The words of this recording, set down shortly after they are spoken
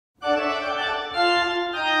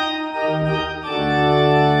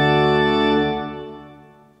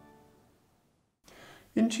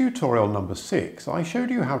tutorial number 6, I showed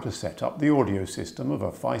you how to set up the audio system of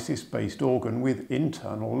a Physis-based organ with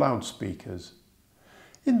internal loudspeakers.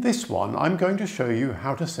 In this one, I'm going to show you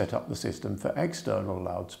how to set up the system for external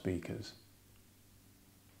loudspeakers.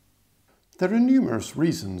 There are numerous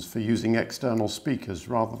reasons for using external speakers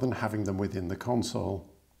rather than having them within the console.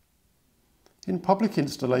 In public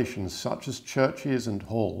installations such as churches and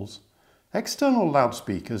halls, external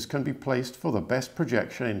loudspeakers can be placed for the best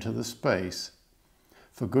projection into the space,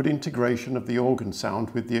 for good integration of the organ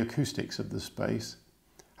sound with the acoustics of the space,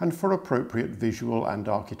 and for appropriate visual and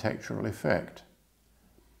architectural effect.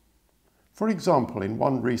 For example, in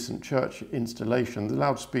one recent church installation, the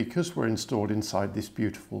loudspeakers were installed inside this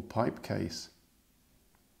beautiful pipe case.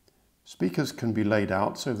 Speakers can be laid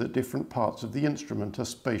out so that different parts of the instrument are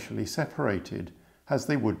spatially separated, as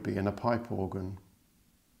they would be in a pipe organ.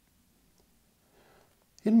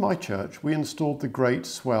 In my church, we installed the grate,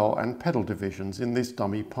 swell and pedal divisions in this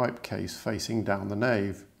dummy pipe case facing down the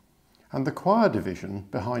nave, and the choir division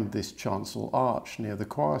behind this chancel arch near the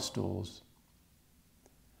choir stalls.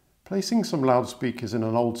 Placing some loudspeakers in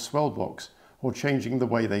an old swell box or changing the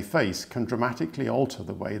way they face can dramatically alter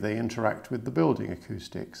the way they interact with the building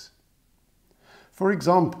acoustics. For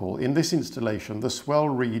example, in this installation, the swell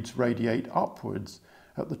reeds radiate upwards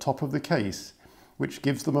at the top of the case, which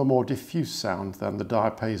gives them a more diffuse sound than the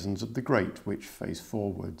diapasons of the grate, which face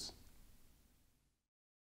forwards.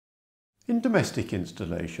 In domestic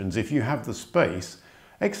installations, if you have the space,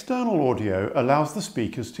 external audio allows the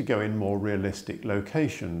speakers to go in more realistic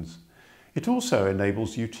locations. It also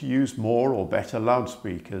enables you to use more or better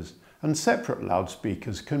loudspeakers, and separate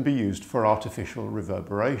loudspeakers can be used for artificial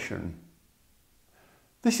reverberation.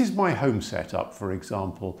 This is my home setup, for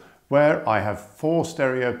example, where I have 4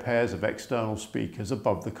 stereo pairs of external speakers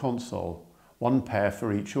above the console, 1 pair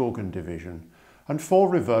for each organ division, and 4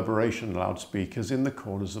 reverberation loudspeakers in the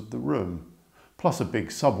corners of the room, plus a big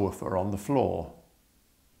subwoofer on the floor.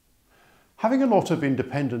 Having a lot of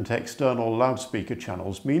independent external loudspeaker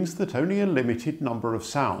channels means that only a limited number of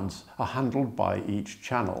sounds are handled by each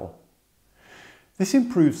channel. This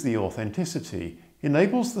improves the authenticity,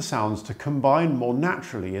 enables the sounds to combine more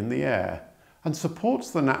naturally in the air, and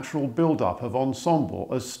supports the natural build-up of ensemble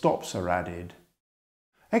as stops are added.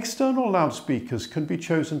 External loudspeakers can be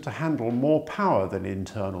chosen to handle more power than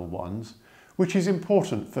internal ones, which is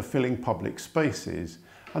important for filling public spaces,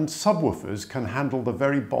 and subwoofers can handle the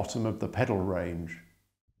very bottom of the pedal range.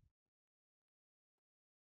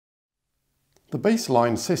 The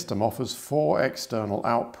Bassline system offers 4 external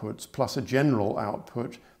outputs plus a general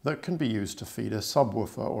output that can be used to feed a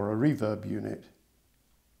subwoofer or a reverb unit.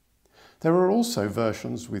 There are also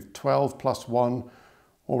versions with 12+1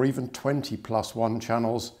 or even 20+1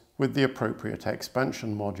 channels with the appropriate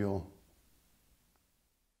expansion module.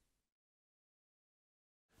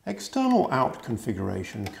 External out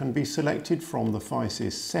configuration can be selected from the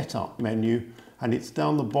Physis setup menu, and it's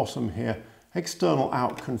down the bottom here, external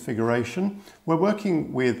out configuration. We're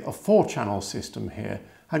working with a 4-channel system here,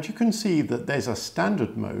 and you can see that there's a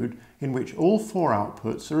standard mode in which all 4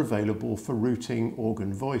 outputs are available for routing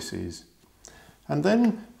organ voices. And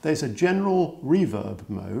then there's a general reverb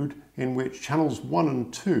mode in which channels 1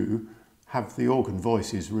 and 2 have the organ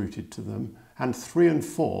voices routed to them, and 3 and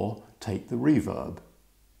 4 take the reverb.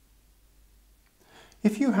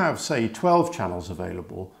 If you have, say, 12 channels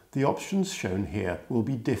available, the options shown here will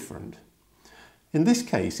be different. In this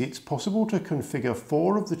case, it's possible to configure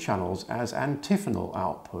 4 of the channels as antiphonal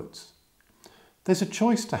outputs. There's a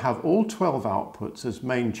choice to have all 12 outputs as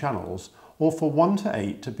main channels, or for 1 to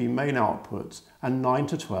 8 to be main outputs and 9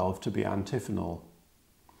 to 12 to be antiphonal.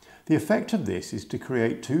 The effect of this is to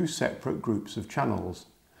create 2 separate groups of channels,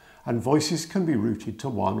 and voices can be routed to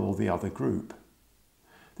one or the other group.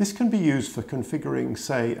 This can be used for configuring,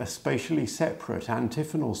 say, a spatially separate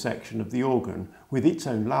antiphonal section of the organ with its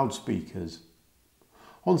own loudspeakers.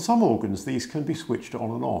 On some organs, these can be switched on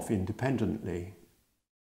and off independently.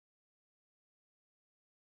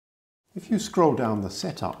 If you scroll down the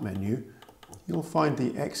setup menu, you'll find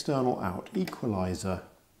the external out equalizer,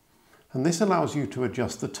 and this allows you to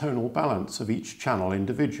adjust the tonal balance of each channel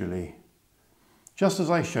individually. Just as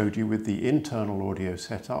I showed you with the internal audio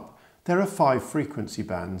setup, there are 5 frequency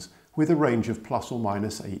bands with a range of plus or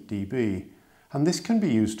minus 8 dB, and this can be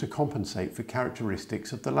used to compensate for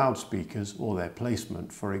characteristics of the loudspeakers or their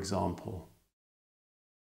placement, for example.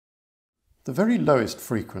 The very lowest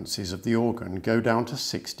frequencies of the organ go down to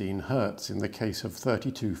 16 Hz in the case of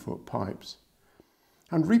 32-foot pipes,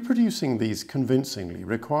 and reproducing these convincingly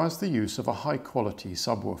requires the use of a high-quality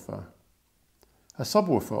subwoofer. A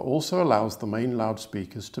subwoofer also allows the main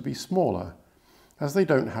loudspeakers to be smaller, as they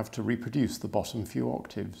don't have to reproduce the bottom few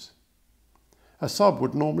octaves. A sub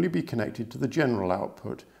would normally be connected to the general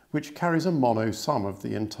output, which carries a mono sum of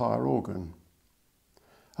the entire organ.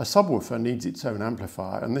 A subwoofer needs its own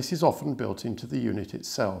amplifier, and this is often built into the unit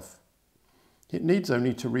itself. It needs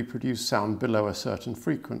only to reproduce sound below a certain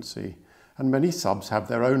frequency, and many subs have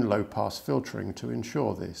their own low-pass filtering to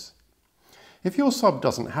ensure this. If your sub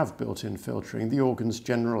doesn't have built-in filtering, the organ's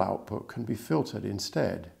general output can be filtered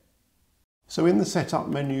instead. So in the setup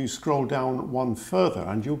menu, scroll down one further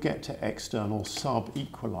and you'll get to external sub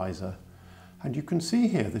equalizer. And you can see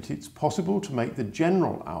here that it's possible to make the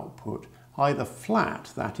general output either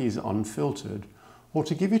flat, that is unfiltered, or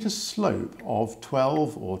to give it a slope of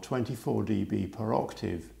 12 or 24 dB per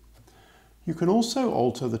octave. You can also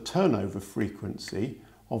alter the turnover frequency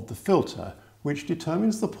of the filter, which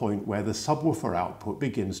determines the point where the subwoofer output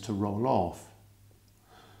begins to roll off.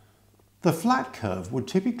 The flat curve would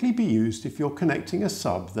typically be used if you're connecting a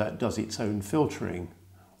sub that does its own filtering,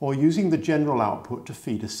 or using the general output to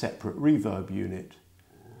feed a separate reverb unit.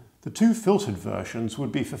 The two filtered versions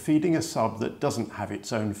would be for feeding a sub that doesn't have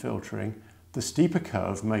its own filtering, the steeper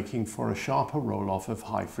curve making for a sharper roll-off of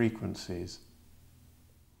high frequencies.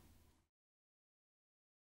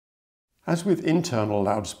 As with internal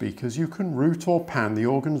loudspeakers, you can route or pan the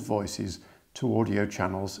organ's voices to audio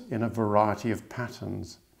channels in a variety of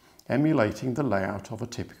patterns, emulating the layout of a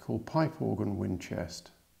typical pipe organ wind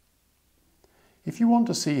chest. If you want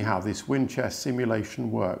to see how this wind chest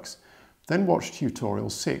simulation works, then watch tutorial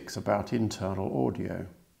 6 about internal audio.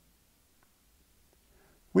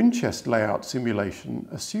 Wind chest layout simulation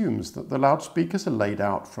assumes that the loudspeakers are laid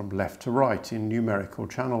out from left to right in numerical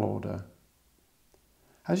channel order.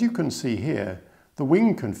 As you can see here, the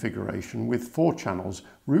wing configuration with 4 channels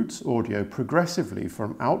routes audio progressively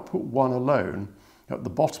from output 1 alone at the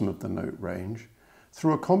bottom of the note range,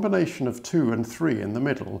 through a combination of 2 and 3 in the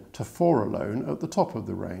middle to 4 alone at the top of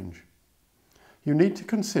the range. You need to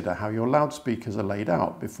consider how your loudspeakers are laid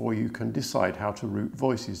out before you can decide how to route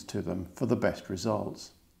voices to them for the best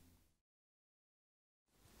results.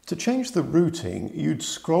 To change the routing, you'd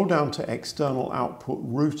scroll down to External Output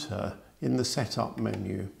Router in the Setup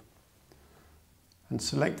menu and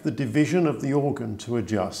select the division of the organ to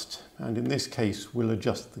adjust, and in this case we'll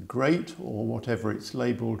adjust the grate or whatever it's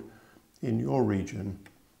labelled in your region.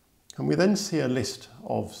 And we then see a list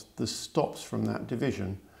of the stops from that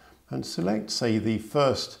division and select, say, the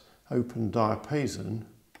first open diapason,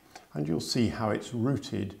 and you'll see how it's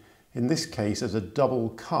routed, in this case as a double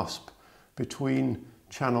cusp between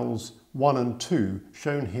channels 1 and 2,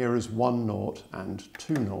 shown here as 1 naught and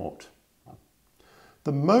 2 naught.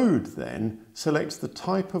 The mode then selects the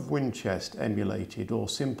type of wind chest emulated, or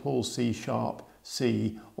simple C sharp,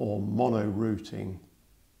 C, or mono routing.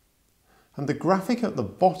 And the graphic at the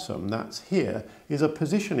bottom, that's here, is a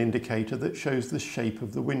position indicator that shows the shape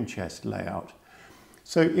of the wind chest layout.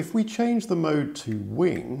 So if we change the mode to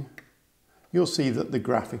wing, you'll see that the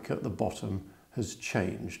graphic at the bottom has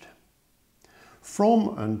changed.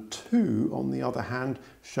 From and to, on the other hand,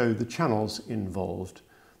 show the channels involved.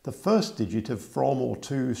 The first digit of from or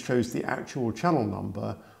to shows the actual channel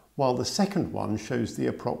number, while the second one shows the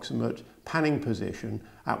approximate panning position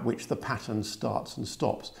at which the pattern starts and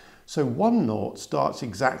stops. So 1 naught starts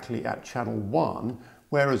exactly at channel 1,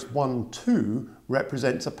 whereas 1 2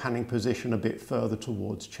 represents a panning position a bit further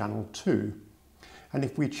towards channel 2. And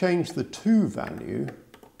if we change the 2 value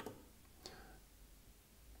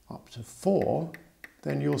up to 4,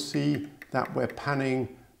 then you'll see that we're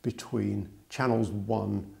panning between channels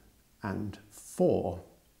 1 and 4.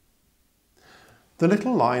 The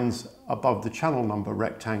little lines above the channel number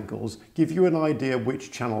rectangles give you an idea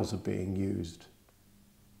which channels are being used.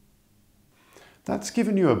 That's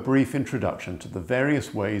given you a brief introduction to the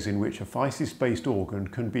various ways in which a Physis-based organ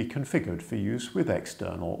can be configured for use with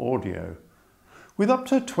external audio. With up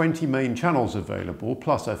to 20 main channels available,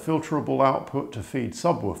 plus a filterable output to feed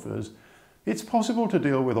subwoofers, it's possible to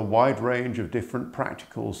deal with a wide range of different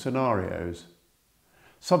practical scenarios.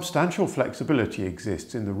 Substantial flexibility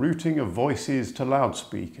exists in the routing of voices to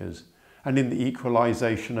loudspeakers and in the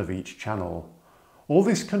equalization of each channel. All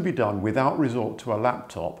this can be done without resort to a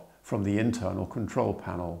laptop from the internal control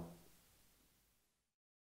panel.